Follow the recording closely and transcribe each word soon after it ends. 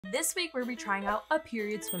This week, we're gonna be trying out a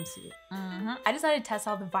period swimsuit. I decided to test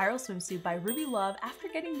out the viral swimsuit by Ruby Love after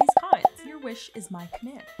getting these comments. Your wish is my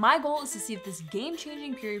command. My goal is to see if this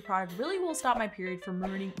game-changing period product really will stop my period from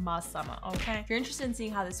ruining my summer, okay? If you're interested in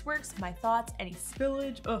seeing how this works, my thoughts, any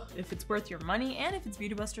spillage, if it's worth your money, and if it's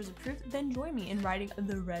Beauty Busters approved, then join me in riding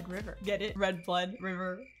the Red River. Get it? Red Blood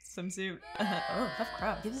River swimsuit. Oh, tough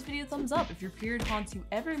crowd. Give this video a thumbs up if your period haunts you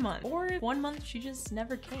every month, or if 1 month she just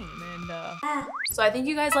never came, and So I think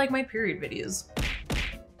you guys like my period videos.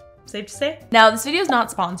 Safe to say? Now, this video is not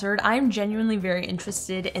sponsored. I'm genuinely very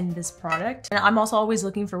interested in this product. And I'm also always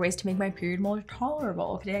looking for ways to make my period more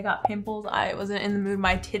tolerable. Today I got pimples. I wasn't in the mood.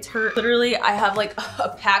 My tits hurt. Literally, I have like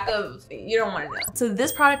a pack of, you don't want to know. So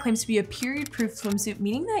this product claims to be a period-proof swimsuit,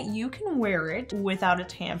 meaning that you can wear it without a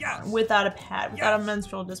tampon, without a pad, without a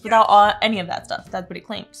menstrual disc, without any of that stuff. That's what it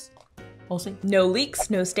claims. We'll see. No leaks,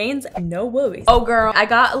 no stains, no worries. Oh girl, I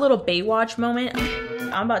got a little Baywatch moment.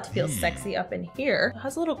 I'm about to feel sexy up in here. It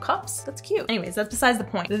has little cups, that's cute. Anyways, that's besides the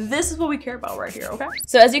point. This is what we care about right here, okay?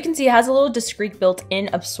 So as you can see, it has a little discreet built-in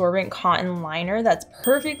absorbent cotton liner that's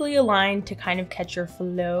perfectly aligned to kind of catch your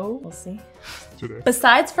flow. We'll see.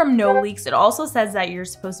 Besides from no leaks, it also says that you're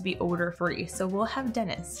supposed to be odor-free. So we'll have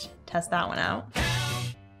dentists test that one out.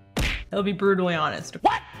 It'll be brutally honest.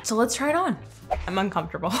 What? So let's try it on. I'm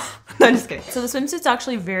uncomfortable. No, I'm just kidding. So the swimsuit's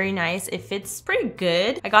actually very nice. It fits pretty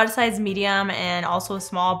good. I got a size medium and also a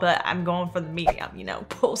small, but I'm going for the medium, you know,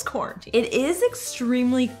 post-quarantine. It is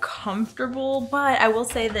extremely comfortable, but I will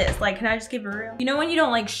say this, like, can I just give it real? You know when you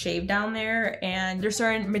don't like shave down there and there's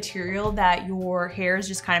certain material that your hairs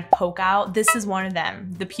just kind of poke out? This is one of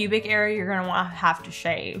them. The pubic area, you're gonna have to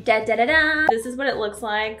shave. Da da da da. This is what it looks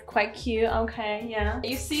like. Quite cute, okay, yeah.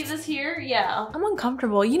 You see this here? Yeah. I'm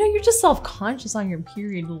uncomfortable. You know, you're just self-conscious on your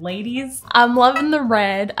period, ladies. I'm loving the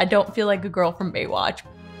red. I don't feel like a girl from Baywatch.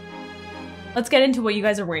 Let's get into what you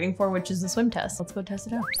guys are waiting for, which is the swim test. Let's go test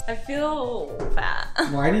it out. I feel fat.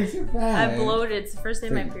 Why do you feel fat? I bloated. It's the first day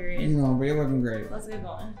of my period. You know, but you're looking great. Let's get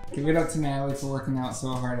going. Give it up to Natalie for working out so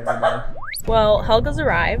hard every day. Well, Helga's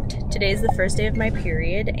arrived. Today's the first day of my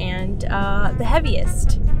period and the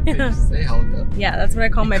heaviest. Say Helga. Yeah, that's what I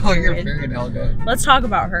call my period. Your period, Helga. Let's talk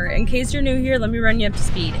about her. In case you're new here, let me run you up to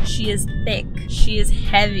speed. She is thick. She is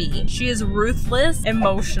heavy. She is ruthless,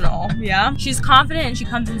 emotional. Yeah. She's confident and she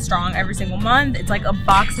comes in strong every single month. It's like a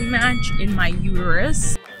boxing match in my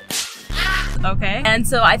uterus. Okay, and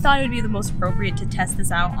so I thought it would be the most appropriate to test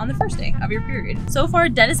this out on the first day of your period. So far,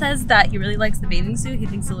 Dennis says that he really likes the bathing suit. He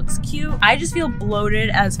thinks it looks cute. I just feel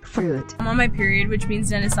bloated as fruit. I'm on my period, which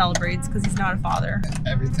means Dennis celebrates because he's not a father.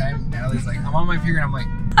 Every time Natalie's like, I'm on my period, I'm like,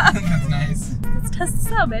 that's nice. Let's test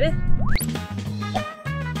this out, baby.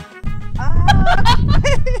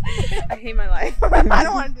 I hate my life. I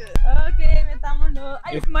don't want to do it. Okay, metámonos.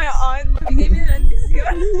 Ay, my aunt gave me la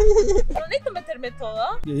bendición. No need to meterme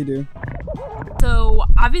todo. Yeah, you do. So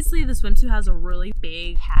obviously the swimsuit has a really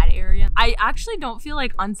big pad area. I actually don't feel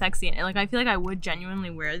like unsexy in it. Like I feel like I would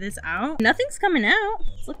genuinely wear this out. Nothing's coming out.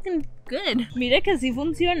 It's looking good. Mira que sí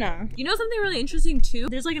funciona. You know something really interesting too?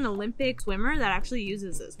 There's like an Olympic swimmer that actually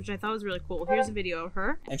uses this, which I thought was really cool. Here's a video of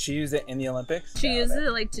her. And she used it in the Olympics? She used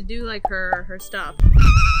it like to do like her stuff.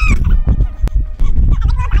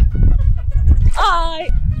 Ay,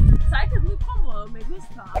 sabes que es muy cómodo, me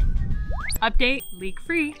gusta. Update, leak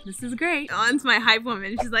free. This is great. On's my hype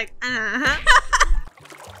woman. She's like,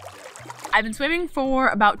 I've been swimming for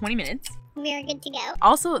about 20 minutes. We are good to go.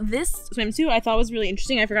 Also, this swimsuit I thought was really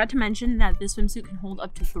interesting. I forgot to mention that this swimsuit can hold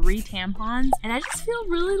up to 3 tampons. And I just feel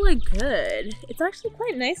really like good. It's actually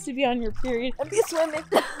quite nice to be on your period and be swimming.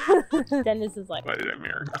 Dennis is like,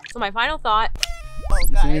 so my final thought. Oh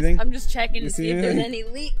guys, I'm just checking to see if there's any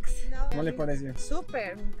leaks. ¿Cómo le pareció?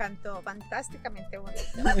 Súper, me encantó, fantásticamente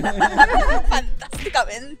bonito.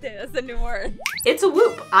 Fantásticamente, that's the new word. It's a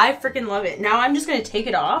whoop. I freaking love it. Now I'm just gonna take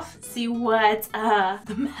it off, see what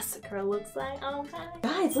the massacre looks like. Okay.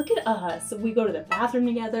 Guys, look at us. We go to the bathroom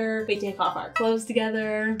together. We take off our clothes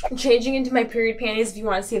together. I'm changing into my period panties. If you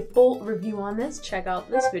want to see a full review on this, check out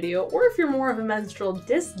this video. Or if you're more of a menstrual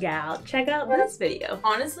disc gal, check out this video.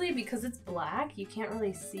 Honestly, because it's black, you can't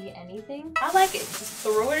really see anything. I like it. Just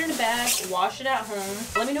throw it in a bag, wash it at home.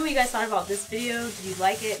 Let me know what you guys thought about this video. Did you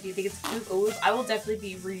like it? Do you think it's a whoop? I will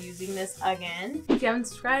definitely be reusing this again. If you haven't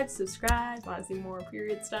subscribed, subscribe. Want to see more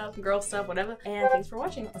period stuff, girl stuff, whatever. And thanks for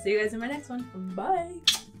watching. I'll see you guys in my next one. Bye.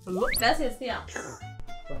 Gracias, tía.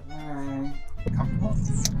 Bye. Comfortable?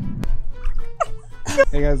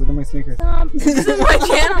 Hey guys, look at my sneakers. This is my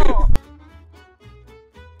channel.